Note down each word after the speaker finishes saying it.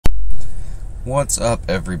What's up,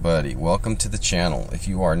 everybody? Welcome to the channel. If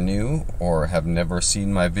you are new or have never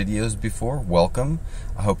seen my videos before, welcome.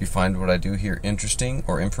 I hope you find what I do here interesting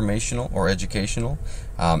or informational or educational.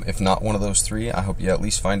 If not one of those three, I hope you at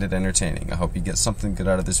least find it entertaining. I hope you get something good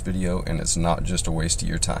out of this video and it's not just a waste of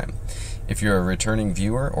your time. If you're a returning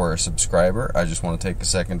viewer or a subscriber, I just want to take a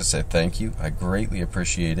second to say thank you. I greatly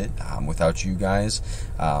appreciate it. Without you guys,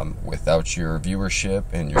 without your viewership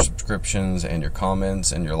and your subscriptions and your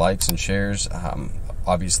comments and your likes and shares,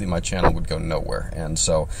 obviously my channel would go nowhere, and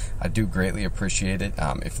so I do greatly appreciate it.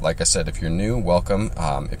 Like I said, if you're new, welcome.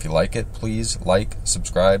 If you like it, please like,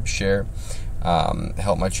 subscribe, share,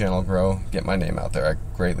 help my channel grow, get my name out there.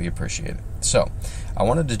 I greatly appreciate it. So I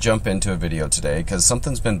wanted to jump into a video today because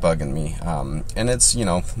something's been bugging me, and it's,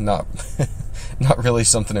 not not really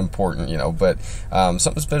something important, but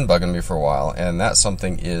something's been bugging me for a while, and that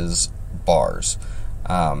something is bars.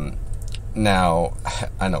 Now,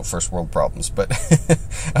 I know, first world problems, but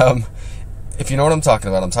if you know what I'm talking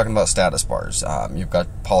about status bars. You've got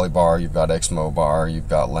Polybar, you've got Xmo bar, you've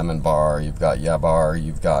got Lemon bar, you've got Yeah bar,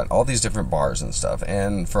 you've got all these different bars and stuff.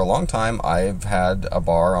 And for a long time, I've had a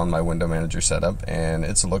bar on my window manager setup, and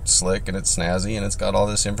it's looked slick, and it's snazzy, and it's got all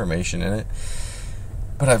this information in it.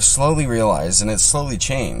 But I've slowly realized, and it's slowly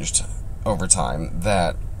changed over time,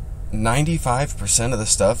 that 95% of the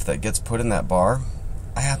stuff that gets put in that bar,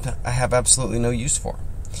 I have absolutely no use for.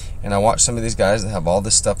 And I watch some of these guys that have all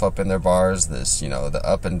this stuff up in their bars, this, the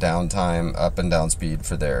up and down time, up and down speed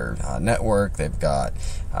for their network. They've got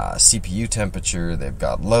CPU temperature, they've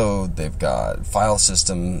got load, they've got file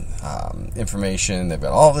system information, they've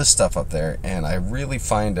got all this stuff up there, and I really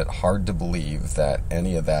find it hard to believe that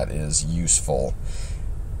any of that is useful,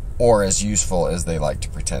 or as useful as they like to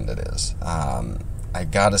pretend it is. I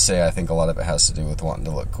gotta say, I think a lot of it has to do with wanting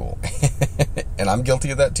to look cool. And I'm guilty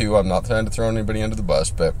of that too. I'm not trying to throw anybody under the bus,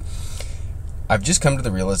 but I've just come to the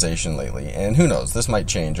realization lately, and who knows, this might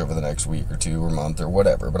change over the next week or two or month or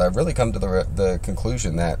whatever, but I've really come to the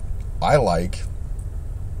conclusion that I like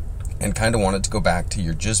and kind of wanted to go back to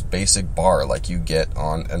your just basic bar like you get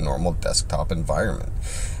on a normal desktop environment.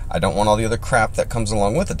 I don't want all the other crap that comes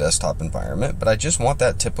along with a desktop environment, but I just want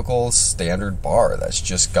that typical standard bar that's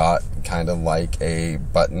just got kind of like a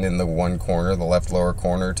button in the one corner, the left lower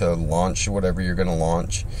corner, to launch whatever you're going to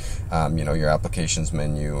launch. Your applications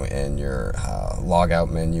menu and your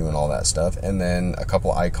logout menu and all that stuff. And then a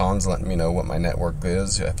couple icons letting me know what my network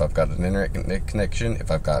is, if I've got an internet connection,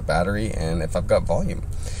 if I've got battery, and if I've got volume.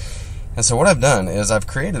 And so what I've done is I've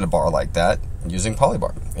created a bar like that using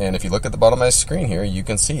Polybar. And if you look at the bottom of my screen here, you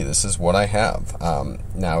can see this is what I have.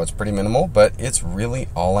 Now it's pretty minimal, but it's really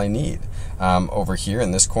all I need. Over here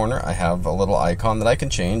in this corner, I have a little icon that I can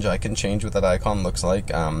change. I can change what that icon looks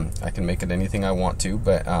like. I can make it anything I want to,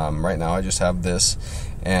 but right now I just have this.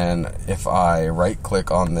 And if I right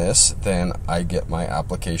click on this, then I get my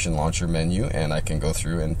application launcher menu, and I can go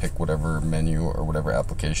through and pick whatever menu or whatever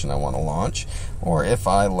application I want to launch. Or if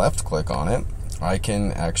I left click on it, I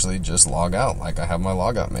can actually just log out, like I have my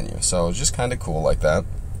logout menu. So it's just kind of cool like that.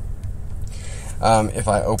 If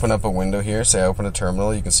I open up a window here, say I open a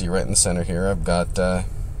terminal, you can see right in the center here I've got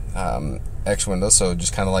X windows, so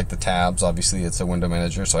just kind of like the tabs. Obviously it's a window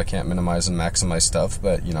manager, so I can't minimize and maximize stuff,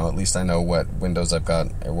 but at least I know what windows I've got,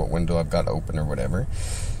 or what window I've got open or whatever.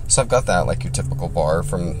 So I've got that, like your typical bar.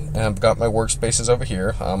 And I've got my workspaces over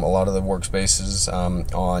here. A lot of the workspaces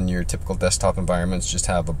on your typical desktop environments just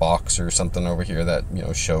have a box or something over here that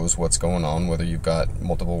shows what's going on, whether you've got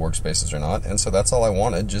multiple workspaces or not. And so that's all I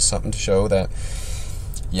wanted, just something to show that,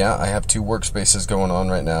 yeah, I have two workspaces going on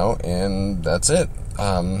right now, and that's it.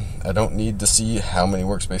 I don't need to see how many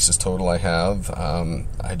workspaces total I have.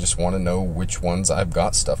 I just want to know which ones I've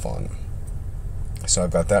got stuff on. So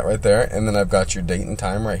I've got that right there, and then I've got your date and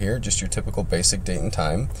time right here, just your typical basic date and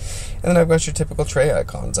time. And then I've got your typical tray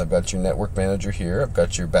icons. I've got your network manager here. I've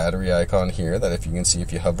got your battery icon here that if you can see,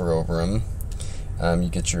 if you hover over them, you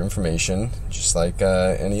get your information, just like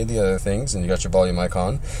any of the other things, and you got your volume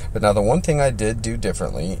icon. But now the one thing I did do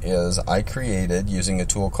differently is I created, using a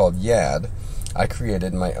tool called YAD, I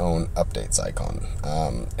created my own updates icon,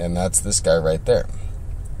 and that's this guy right there.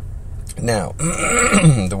 Now,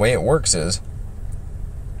 the way it works is,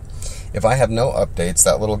 if I have no updates,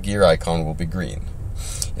 that little gear icon will be green.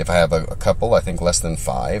 If I have a couple, I think less than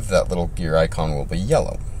 5, that little gear icon will be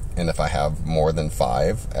yellow. And if I have more than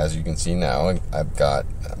 5, as you can see now, I've got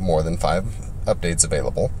more than 5 updates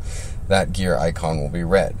available, that gear icon will be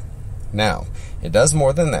red. Now, it does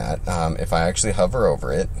more than that. If I actually hover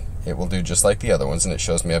over it, it will do just like the other ones, and it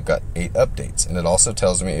shows me I've got 8 updates. And it also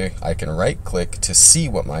tells me I can right click to see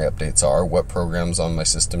what my updates are, what programs on my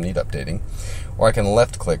system need updating, or I can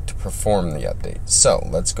left click to perform the update. So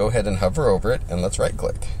let's go ahead and hover over it, and let's right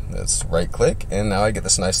click. Let's right click, and now I get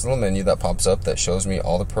this nice little menu that pops up that shows me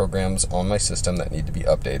all the programs on my system that need to be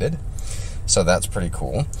updated. So that's pretty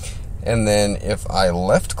cool. And then if I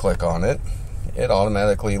left click on it, it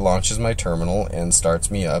automatically launches my terminal and starts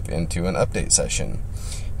me up into an update session,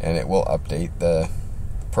 and it will update the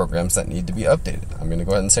programs that need to be updated. I'm going to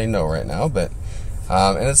go ahead and say no right now, but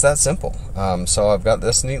and it's that simple. So I've got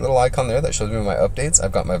this neat little icon there that shows me my updates.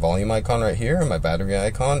 I've got my volume icon right here, and my battery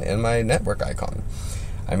icon, and my network icon.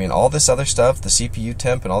 I mean, all this other stuff, the CPU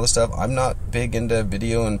temp and all this stuff, I'm not big into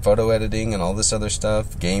video and photo editing and all this other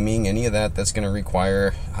stuff, gaming, any of that that's going to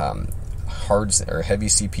require hard or heavy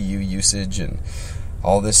CPU usage and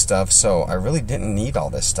all this stuff. So I really didn't need all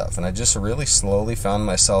this stuff, and I just really slowly found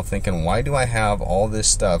myself thinking, why do I have all this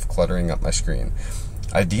stuff cluttering up my screen?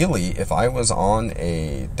 Ideally, if I was on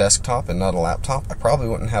a desktop and not a laptop, I probably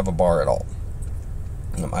wouldn't have a bar at all.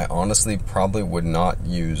 I honestly probably would not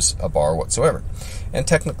use a bar whatsoever. And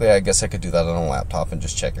technically, I guess I could do that on a laptop and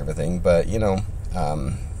just check everything, but you know,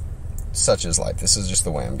 such is life. This is just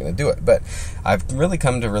the way I'm going to do it. But I've really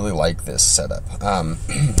come to really like this setup.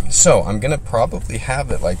 So I'm going to probably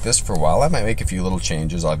have it like this for a while. I might make a few little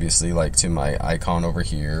changes, obviously, like to my icon over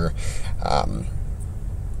here.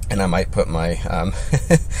 And I might put my,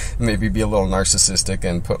 maybe be a little narcissistic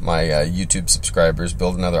and put my YouTube subscribers,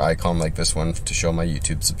 build another icon like this one to show my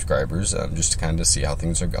YouTube subscribers, just to kind of see how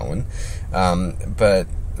things are going. But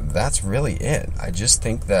that's really it. I just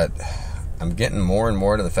think that I'm getting more and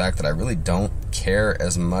more to the fact that I really don't care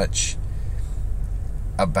as much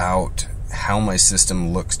about how my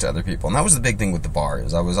system looks to other people. And that was the big thing with the bar,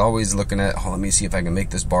 is I was always looking at, oh, let me see if I can make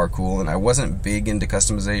this bar cool. And I wasn't big into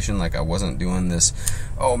customization. Like, I wasn't doing this,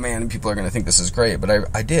 oh man, people are going to think this is great. But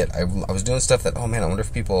I did. I was doing stuff that, oh man, I wonder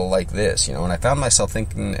if people like this, you know. And I found myself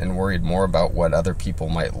thinking and worried more about what other people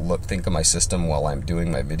might think of my system while I'm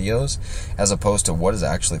doing my videos, as opposed to what is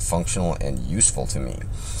actually functional and useful to me.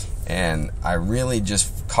 And I really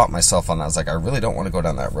just caught myself on that. I was like, I really don't want to go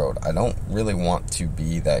down that road. I don't really want to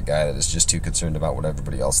be that guy that is just too concerned about what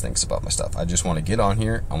everybody else thinks about my stuff. I just want to get on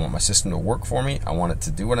here. I want my system to work for me. I want it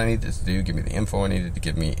to do what I need it to do, give me the info I needed to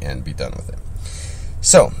give me, and be done with it.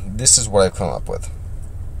 So this is what I've come up with.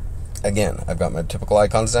 Again, I've got my typical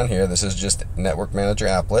icons down here. This is just Network Manager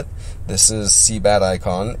Applet. This is CBAT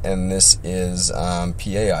icon, and this is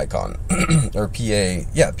PA icon, or PA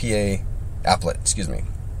Applet, excuse me.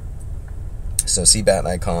 So CBAT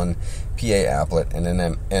icon, PA applet, and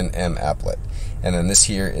NM applet. And then this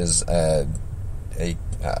here is a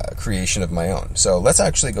creation of my own. So let's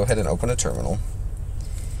actually go ahead and open a terminal.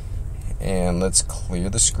 And let's clear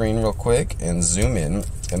the screen real quick and zoom in.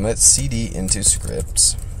 And let's CD into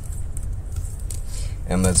scripts.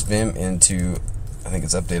 And let's vim into, I think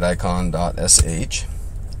it's updateicon.sh.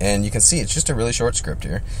 And you can see it's just a really short script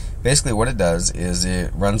here. Basically what it does is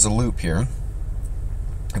it runs a loop here.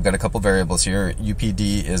 I've got a couple variables here.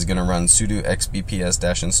 UPD is going to run sudo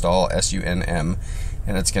xbps-install sunm,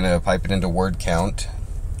 and it's going to pipe it into word count.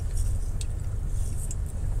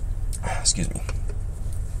 Excuse me.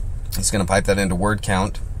 It's going to pipe that into word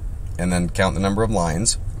count, and then count the number of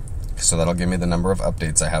lines. So that'll give me the number of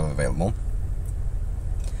updates I have available.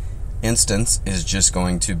 Instance is just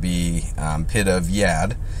going to be PID of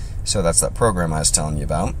YAD. So that's that program I was telling you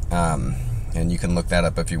about. And you can look that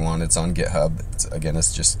up if you want. It's on GitHub. Again,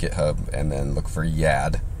 it's just GitHub, and then look for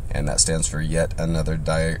YAD, and that stands for yet another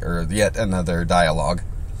dialogue.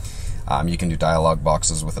 You can do dialogue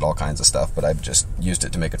boxes with it, all kinds of stuff, but I've just used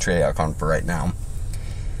it to make a tray icon for right now.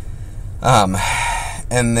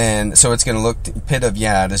 And then, so it's going to look, PID of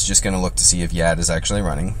YAD is just going to look to see if YAD is actually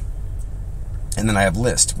running. And then I have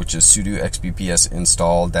list, which is sudo xbps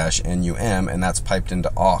install -num, and that's piped into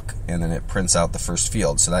awk, and then it prints out the first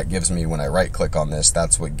field. So that gives me, when I right click on this,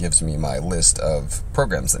 that's what gives me my list of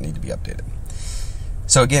programs that need to be updated.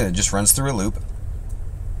 So again, it just runs through a loop.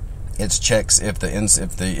 It checks if the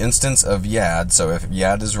instance of YAD, so if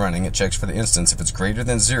YAD is running, it checks for the instance. If it's greater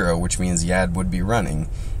than 0, which means YAD would be running,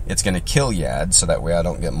 it's going to kill YAD, so that way I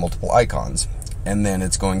don't get multiple icons. And then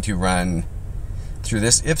it's going to run through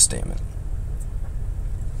this if statement.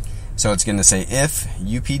 So it's going to say if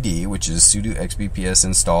UPD, which is sudo xbps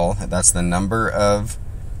install, that's the number of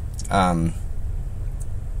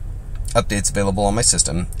updates available on my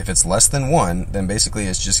system. If it's less than 1, then basically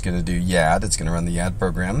it's just going to do YAD. It's going to run the YAD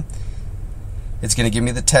program. It's going to give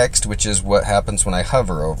me the text, which is what happens when I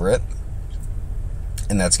hover over it.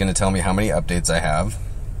 And that's going to tell me how many updates I have.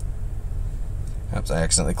 Oops, I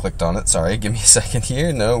accidentally clicked on it. Sorry, give me a second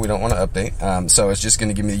here. No, we don't want to update. So it's just going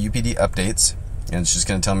to give me the UPD updates. And it's just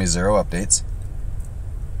going to tell me 0 updates.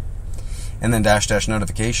 And then dash dash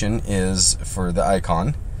notification is for the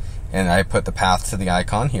icon, and I put the path to the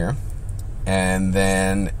icon here. And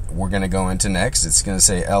then we're going to go into next. It's going to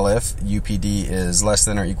say elif UPD is less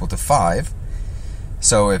than or equal to 5.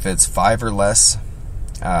 So if it's 5 or less,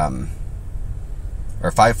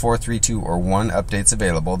 or 5, 4, 3, 2, or 1 updates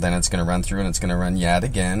available, then it's going to run through and it's going to run yet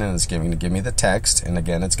again, and it's going to give me the text, and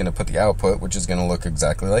again it's going to put the output, which is going to look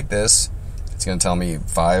exactly like this. It's going to tell me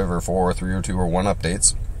 5 or 4 or 3 or 2 or 1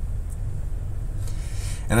 updates.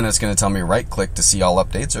 And then it's going to tell me right click to see all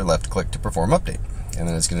updates or left click to perform update. And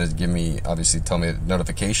then it's going to give me, obviously tell me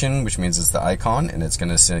notification, which means it's the icon, and it's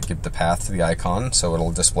going to give the path to the icon, so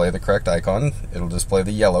it'll display the correct icon. It'll display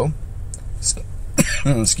the yellow.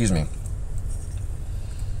 Excuse me.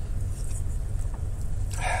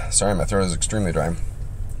 Sorry, my throat is extremely dry.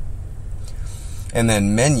 And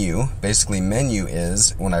then menu, basically menu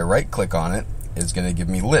is, when I right click on it, it's going to give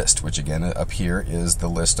me list, which again up here is the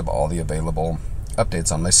list of all the available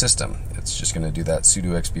updates on my system. It's just going to do that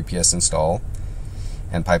sudo xbps install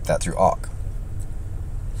and pipe that through awk.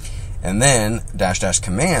 And then dash dash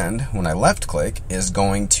command, when I left click, is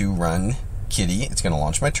going to run kitty. It's going to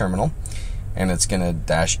launch my terminal, and it's going to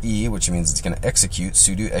dash E, which means it's going to execute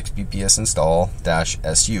sudo xbps install dash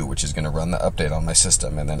su, which is going to run the update on my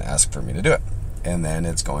system and then ask for me to do it. And then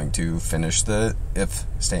it's going to finish the if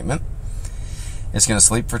statement. It's going to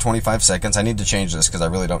sleep for 25 seconds. I need to change this because I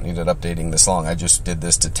really don't need it updating this long. I just did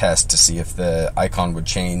this to test to see if the icon would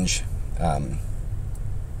change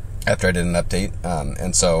after I did an update,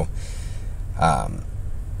 and so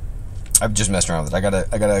I've just messed around with it.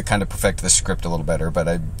 I gotta kind of perfect this script a little better, but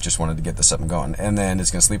I just wanted to get this up and going. And then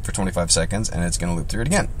it's gonna sleep for 25 seconds, and it's gonna loop through it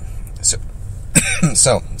again. So,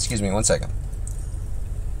 excuse me, 1 second.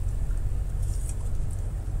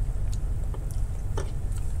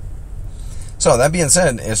 So that being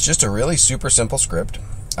said, it's just a really super simple script.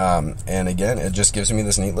 And again, it just gives me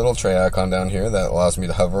this neat little tray icon down here that allows me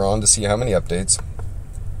to hover on to see how many updates,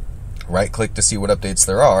 right click to see what updates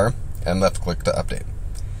there are, and left click to update.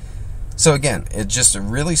 So again, it's just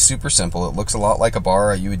really super simple. It looks a lot like a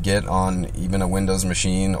bar you would get on even a Windows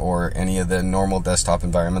machine or any of the normal desktop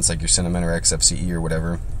environments like your Cinnamon or XFCE or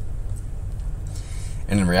whatever.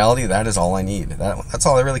 And in reality, that is all I need. That's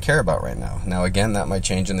all I really care about right now. Now again, that might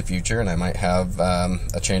change in the future, and I might have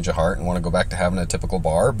a change of heart and want to go back to having a typical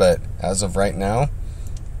bar, but as of right now,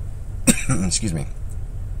 excuse me,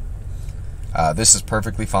 this is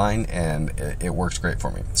perfectly fine, and it works great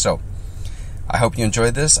for me. So I hope you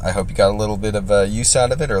enjoyed this. I hope you got a little bit of use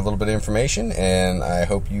out of it, or a little bit of information, and I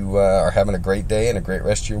hope you are having a great day and a great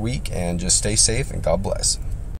rest of your week, and just stay safe and God bless.